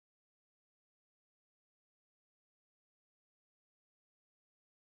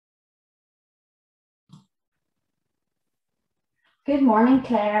Good morning,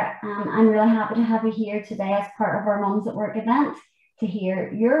 Claire. I'm really happy to have you here today as part of our Mums at Work event to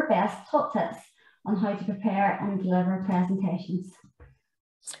hear your best top tips on how to prepare and deliver presentations.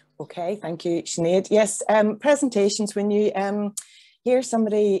 Okay, thank you, Sinead. Yes, presentations, when you hear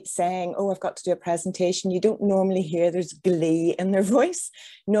somebody saying, oh, I've got to do a presentation, you don't normally hear there's glee in their voice.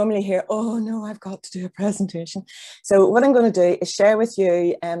 You normally hear, oh no, I've got to do a presentation. So what I'm going to do is share with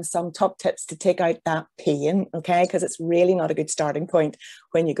you some top tips to take out that pain, okay? Because it's really not a good starting point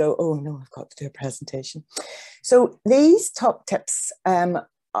when you go, oh no, I've got to do a presentation. So these top tips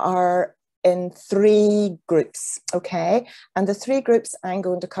are in three groups, okay? And the three groups I'm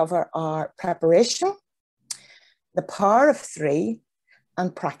going to cover are preparation, the power of three,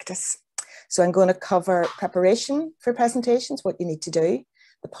 and practice. So I'm going to cover preparation for presentations, what you need to do,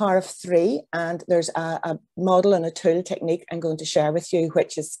 the power of three, and there's a model and a tool technique I'm going to share with you,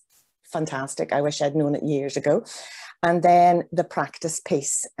 which is fantastic. I wish I'd known it years ago. And then the practice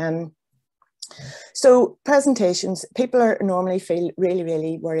piece. So presentations, people are normally feel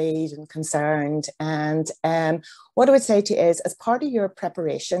really worried and concerned. And what I would say to you is, as part of your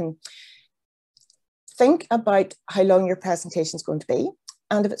preparation, think about how long your presentation is going to be.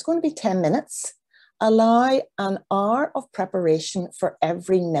 And if it's going to be 10 minutes, allow an hour of preparation for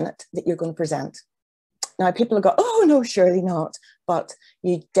every minute that you're going to present. Now, people will go, oh, no, surely not. But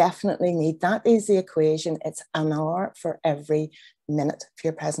you definitely need, that is the equation. It's an hour for every minute for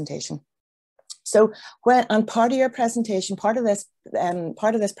your presentation. So and part of your presentation, part of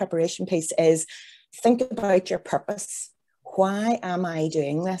this preparation piece is think about your purpose. Why am I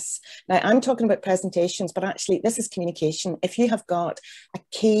doing this? Now, I'm talking about presentations, but actually this is communication. If you have got a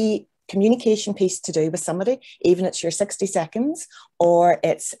key communication piece to do with somebody, even it's your 60 seconds, or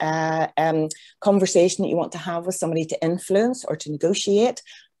it's a conversation that you want to have with somebody to influence or to negotiate,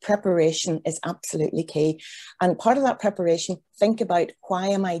 preparation is absolutely key. And part of that preparation, think about, why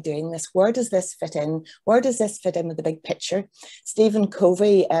am I doing this? Where does this fit in? Where does this fit in with the big picture? Stephen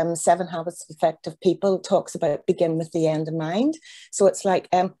Covey, 7 Habits of Effective People, talks about begin with the end in mind. So it's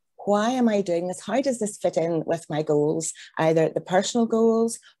like, why am I doing this? How does this fit in with my goals? Either the personal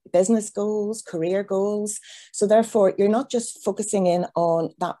goals, business goals, career goals. So therefore, you're not just focusing in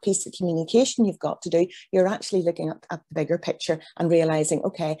on that piece of communication you've got to do. You're actually looking at the bigger picture and realizing,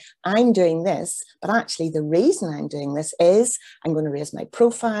 okay, I'm doing this, but actually the reason I'm doing this is I'm going to raise my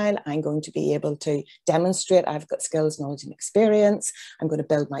profile. I'm going to be able to demonstrate I've got skills, knowledge, and experience. I'm going to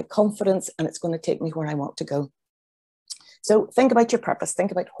build my confidence, and it's going to take me where I want to go. So think about your purpose,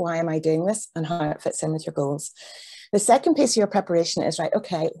 think about, why am I doing this and how it fits in with your goals. The second piece of your preparation is, right,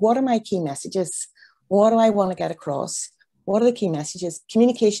 okay, what are my key messages? What do I want to get across? What are the key messages?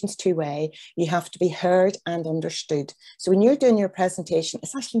 Communication's two-way. You have to be heard and understood. So when you're doing your presentation,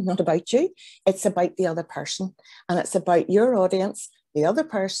 it's actually not about you, it's about the other person. And it's about your audience, the other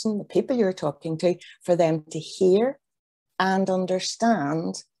person, the people you're talking to, for them to hear and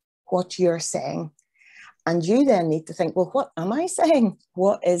understand what you're saying. And you then need to think, well, what am I saying?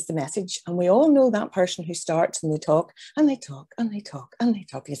 What is the message? And we all know that person who starts and they talk and they talk and they talk and they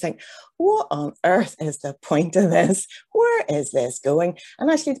talk. And you think, what on earth is the point of this? Where is this going?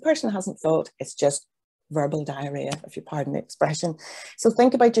 And actually the person hasn't thought, it's just verbal diarrhea, if you pardon the expression. So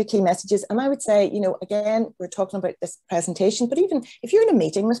think about your key messages. And I would say, again, we're talking about this presentation, but even if you're in a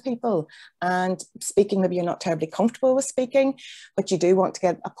meeting with people and speaking, maybe you're not terribly comfortable with speaking, but you do want to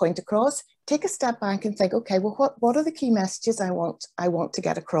get a point across, take a step back and think, okay, well, what are the key messages I want to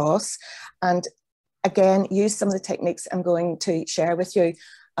get across? And again, use some of the techniques I'm going to share with you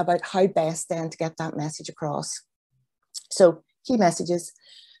about how best then to get that message across. So key messages.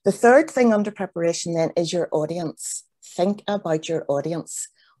 The third thing under preparation then is your audience. Think about your audience.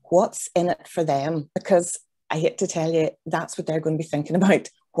 What's in it for them? Because I hate to tell you, that's what they're going to be thinking about.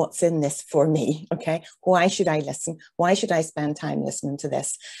 What's in this for me? Okay. Why should I listen? Why should I spend time listening to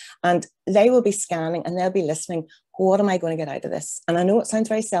this? And they will be scanning and they'll be listening. What am I going to get out of this? And I know it sounds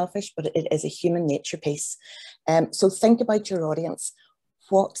very selfish, but it is a human nature piece. So think about your audience.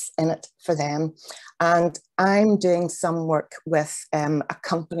 What's in it for them? And I'm doing some work with a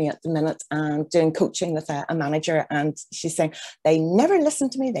company at the minute and doing coaching with a manager, and she's saying, they never listen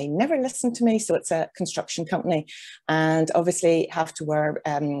to me, they never listen to me. So it's a construction company, and obviously have to wear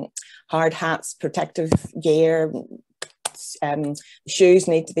hard hats, protective gear, shoes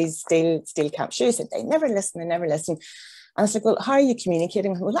need to be steel cap shoes. And they never listen, they never listen. And I was like, well, how are you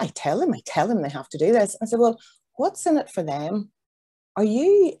communicating? Well, I tell them they have to do this. I said, well, what's in it for them? Are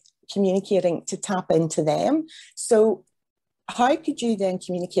you communicating to tap into them? So how could you then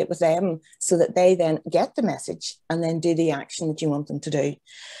communicate with them so that they then get the message and then do the action that you want them to do?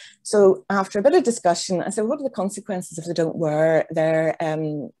 So after a bit of discussion, I said, what are the consequences if they don't wear their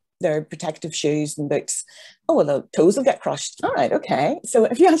protective shoes and boots? Oh, well, the toes will get crushed. All right, okay. So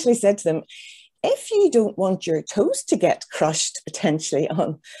if you actually said to them, if you don't want your toes to get crushed potentially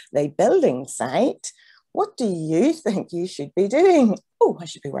on the building site, what do you think you should be doing? Oh, I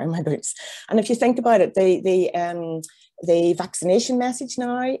should be wearing my boots. And if you think about it, the vaccination message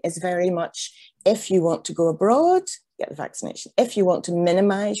now is very much, if you want to go abroad, get the vaccination. If you want to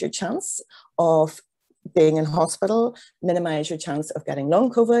minimize your chance of being in hospital, minimize your chance of getting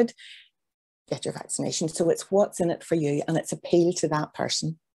long COVID, get your vaccination. So it's what's in it for you, and it's appeal to that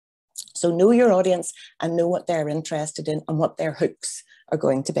person. So know your audience and know what they're interested in and what their hooks are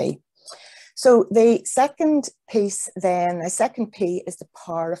going to be. So the second piece then, the second P is the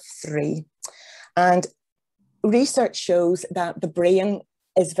power of 3. And research shows that the brain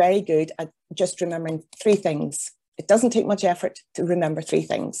is very good at just remembering 3 things. It doesn't take much effort to remember 3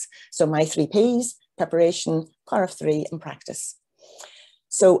 things. So my 3 Ps, preparation, power of 3, and practice.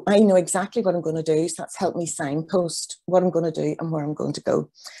 So I know exactly what I'm going to do. So that's helped me signpost what I'm going to do and where I'm going to go.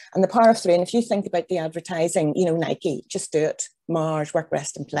 And the power of 3, and if you think about the advertising, you know, Nike, just do it. Mars, work,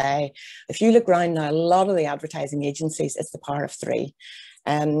 rest and play. If you look around now, a lot of the advertising agencies, it's the power of 3.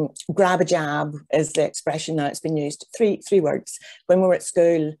 Grab a jab is the expression now. It's been used. Three words. When we were at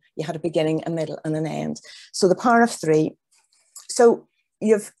school, you had a beginning, a middle and an end. So the power of 3. So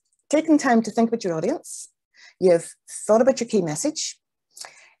you've taken time to think about your audience. You've thought about your key message.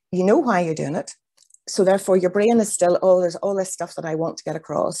 You know why you're doing it. So therefore your brain is still, oh, there's all this stuff that I want to get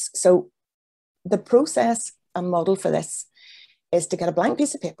across. So the process and model for this is to get a blank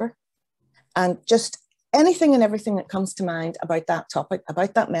piece of paper and just anything and everything that comes to mind about that topic,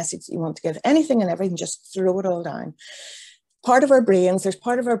 about that message that you want to give, anything and everything, just throw it all down. Part of our brains, there's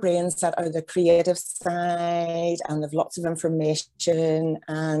part of our brains that are the creative side and they've lots of information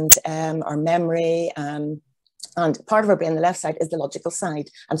and our memory and part of our brain, the left side, is the logical side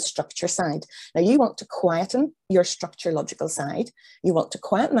and structure side. Now you want to quieten your structure logical side. You want to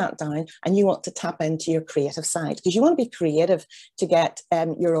quieten that down and you want to tap into your creative side because you want to be creative to get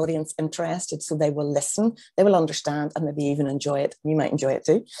your audience interested so they will listen, they will understand and maybe even enjoy it. You might enjoy it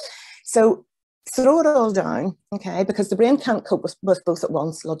too. So throw it all down, okay, because the brain can't cope with both at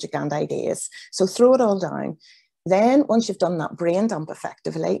once, logic and ideas. So throw it all down. Then once you've done that brain dump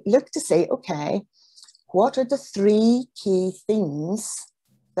effectively, look to say, okay, what are the 3 key themes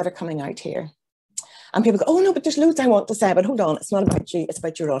that are coming out here? And people go, oh no, but there's loads I want to say, but hold on, it's not about you, it's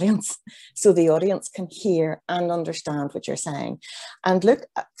about your audience. So the audience can hear and understand what you're saying. And look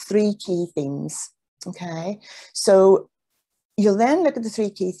at 3 key themes, okay? So you'll then look at the 3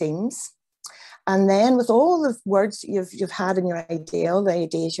 key themes. And then with all the words you've had in your ideal, the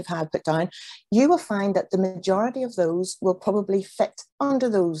ideas you've had put down, you will find that the majority of those will probably fit under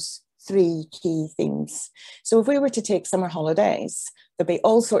those 3 key themes. So if we were to take summer holidays, there'd be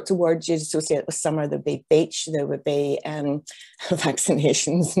all sorts of words you'd associate with summer. There'd be beach, there would be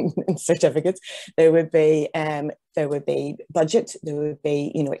vaccinations and certificates, there would be budget, there would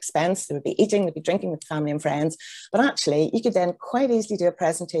be, you know, expense, there would be eating, there'd be drinking with family and friends. But actually you could then quite easily do a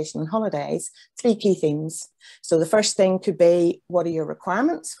presentation on holidays, 3 key themes. So the first thing could be, what are your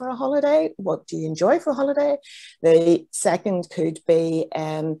requirements for a holiday? What do you enjoy for a holiday? The second could be,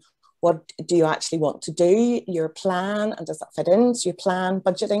 what do you actually want to do? Your plan, and does that fit in? So your plan,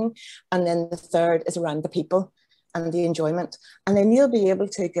 budgeting. And then the third is around the people and the enjoyment. And then you'll be able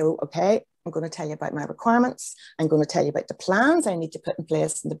to go, okay, I'm going to tell you about my requirements. I'm going to tell you about the plans I need to put in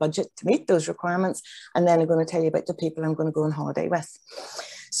place in the budget to meet those requirements. And then I'm going to tell you about the people I'm going to go on holiday with.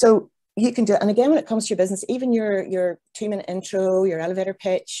 So you can do it. And again, when it comes to your business, even your 2-minute intro, your elevator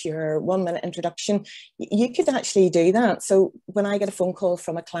pitch, your 1-minute introduction, you could actually do that. So when I get a phone call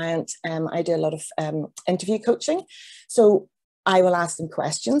from a client, I do a lot of interview coaching. So I will ask them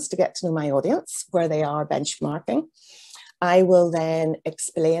questions to get to know my audience, where they are benchmarking. I will then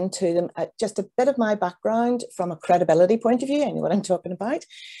explain to them just a bit of my background from a credibility point of view. I know what I'm talking about.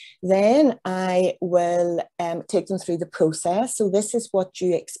 Then I will take them through the process. So this is what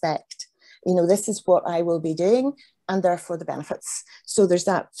you expect. You know, this is what I will be doing and therefore the benefits. So there's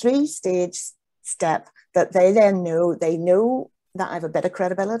that 3-stage step that they then know. They know that I have a bit of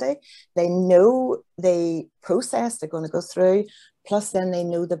credibility. They know the process they're going to go through. Plus then they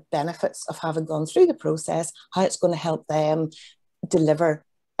know the benefits of having gone through the process, how it's going to help them deliver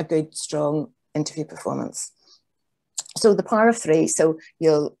a good, strong interview performance. So the power of 3. So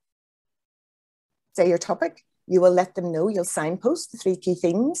you'll say your topic, you will let them know, you'll signpost the 3 key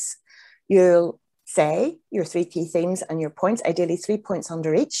themes, you'll say your 3 key themes and your points, ideally 3 points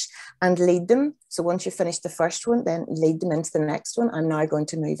under each, and lead them. So once you finish the first one, then lead them into the next one. I'm now going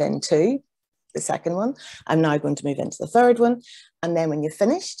to move into the second one. I'm now going to move into the third one. And then when you're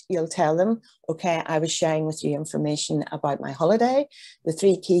finished, you'll tell them, okay, I was sharing with you information about my holiday. The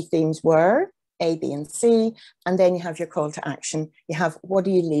 3 key themes were A, B, and C. And then you have your call to action. You have, what are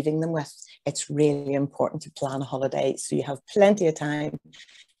you leaving them with? It's really important to plan a holiday so you have plenty of time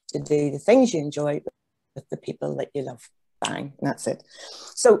to do the things you enjoy with the people that you love. Bang, and that's it.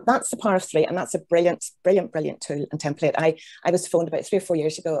 So that's the power of 3, and that's a brilliant, brilliant, brilliant tool and template. I was phoned about 3 or 4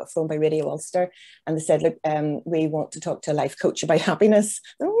 years ago, phoned by Radio Ulster, and they said, look, we want to talk to a life coach about happiness.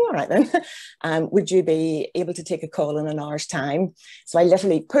 Oh, all right then. Would you be able to take a call in an hour's time? So I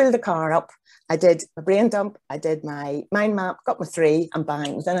literally pulled the car up, I did a brain dump, I did my mind map, got my 3, and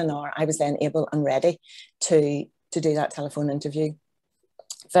bang, within an hour, I was then able and ready to do that telephone interview.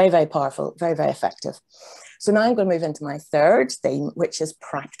 Very, very powerful, very, very effective. So now I'm going to move into my third theme, which is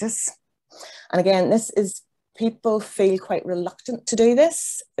practice. And again, this is, people feel quite reluctant to do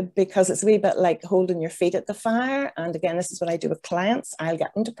this because it's a wee bit like holding your feet at the fire. And again, this is what I do with clients. I'll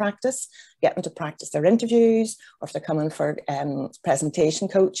get them to practice their interviews, or if they're coming for presentation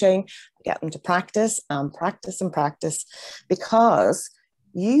coaching, get them to practice and practice and practice, because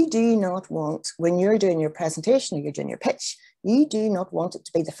you do not want, when you're doing your presentation or you're doing your pitch, you do not want it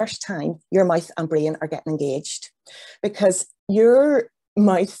to be the first time your mouth and brain are getting engaged, because your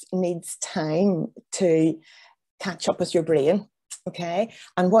mouth needs time to catch up with your brain. Okay,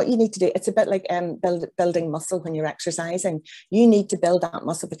 and what you need to do, it's a bit like building muscle when you're exercising. You need to build that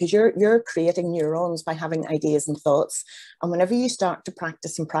muscle because you're creating neurons by having ideas and thoughts. And whenever you start to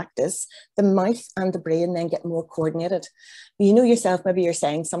practice and practice, the mouth and the brain then get more coordinated. You know yourself, maybe you're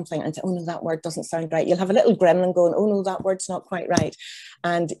saying something and say, oh no, that word doesn't sound right. You'll have a little gremlin going, oh no, that word's not quite right.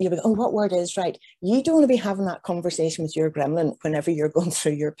 And you'll be, oh, what word is right? You don't want to be having that conversation with your gremlin whenever you're going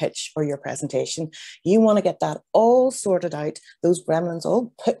through your pitch or your presentation. You want to get that all sorted out, those gremlins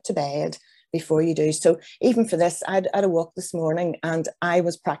all put to bed before you do. So even for this, I had a walk this morning and I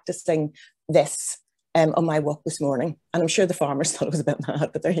was practicing this on my walk this morning. And I'm sure the farmers thought it was a bit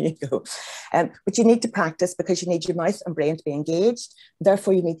mad, but there you go. But you need to practice because you need your mouth and brain to be engaged.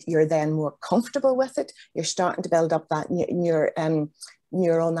 Therefore, you're then more comfortable with it. You're starting to build up that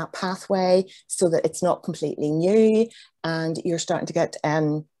neural that pathway so that it's not completely new, and you're starting to get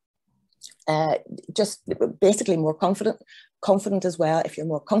just basically more confident as well. If you're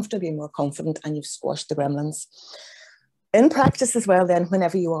more comfortable, you're more confident, and you've squashed the gremlins. In practice as well, then,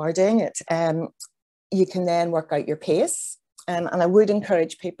 whenever you are doing it, you can then work out your pace. And I would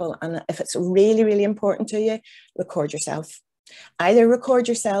encourage people, and if it's really, really important to you, record yourself. Either record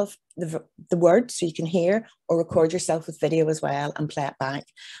yourself the words so you can hear, or record yourself with video as well and play it back.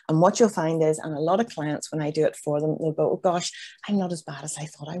 And what you'll find is, and a lot of clients, when I do it for them, they'll go, oh gosh, I'm not as bad as I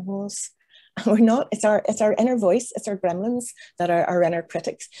thought I was. And we're not. It's our inner voice, it's our gremlins that are our inner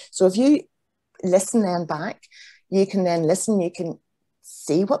critics. So if you listen then back, you can then listen, you can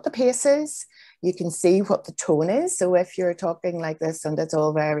see what the pace is, you can see what the tone is. So if you're talking like this and it's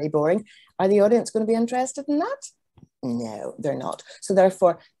all very boring, are the audience going to be interested in that? No, they're not. So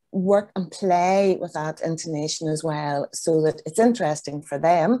therefore, work and play with that intonation as well, so that it's interesting for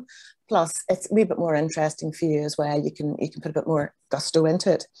them. Plus, it's a wee bit more interesting for you as well. You can put a bit more gusto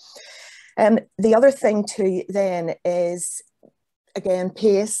into it. The other thing too then is, again,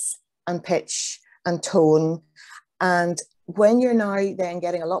 pace and pitch and tone. And when you're now then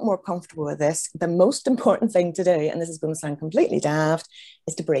getting a lot more comfortable with this, the most important thing to do, and this is going to sound completely daft,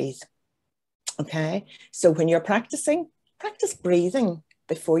 is to breathe. Okay, so when you're practicing, practice breathing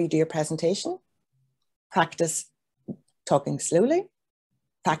before you do your presentation. Practice talking slowly.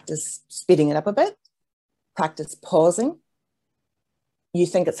 Practice speeding it up a bit. Practice pausing. You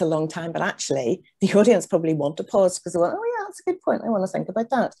think it's a long time, but actually the audience probably want to pause because they want, oh yeah, that's a good point, I want to think about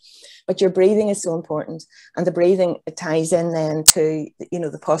that. But your breathing is so important, and the breathing, it ties in then to, you know,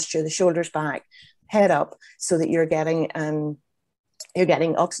 the posture, the shoulders back, head up, so that you're getting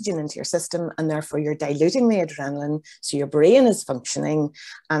oxygen into your system, and therefore you're diluting the adrenaline, so your brain is functioning.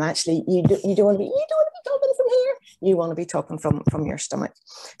 And actually you don't want to be talking from here, you want to be talking from your stomach.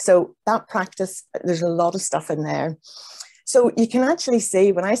 So that practice, there's a lot of stuff in there. So you can actually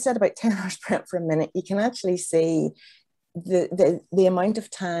see, when I said about 10 hours prep for a minute, you can actually see the amount of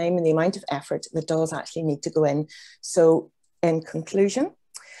time and the amount of effort that does actually need to go in. So in conclusion,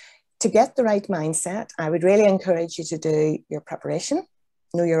 to get the right mindset, I would really encourage you to do your preparation,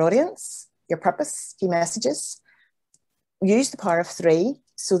 know your audience, your purpose, key messages, use the power of 3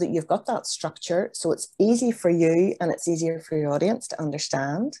 so that you've got that structure, so it's easy for you and it's easier for your audience to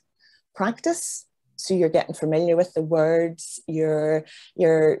understand. Practice, So you're getting familiar with the words, you're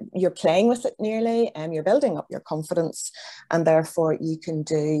playing with it nearly, and you're building up your confidence, and therefore you can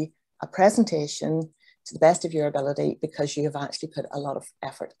do a presentation to the best of your ability because you have actually put a lot of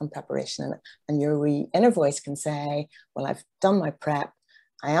effort and preparation in it. And your wee inner voice can say, well, I've done my prep,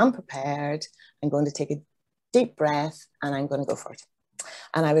 I am prepared, I'm going to take a deep breath and I'm going to go for it.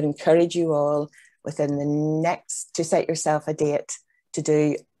 And I would encourage you all within the next, to set yourself a date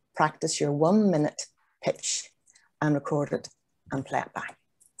to practice your 1 minute pitch and record it and play it back.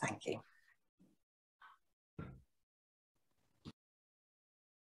 Thank you.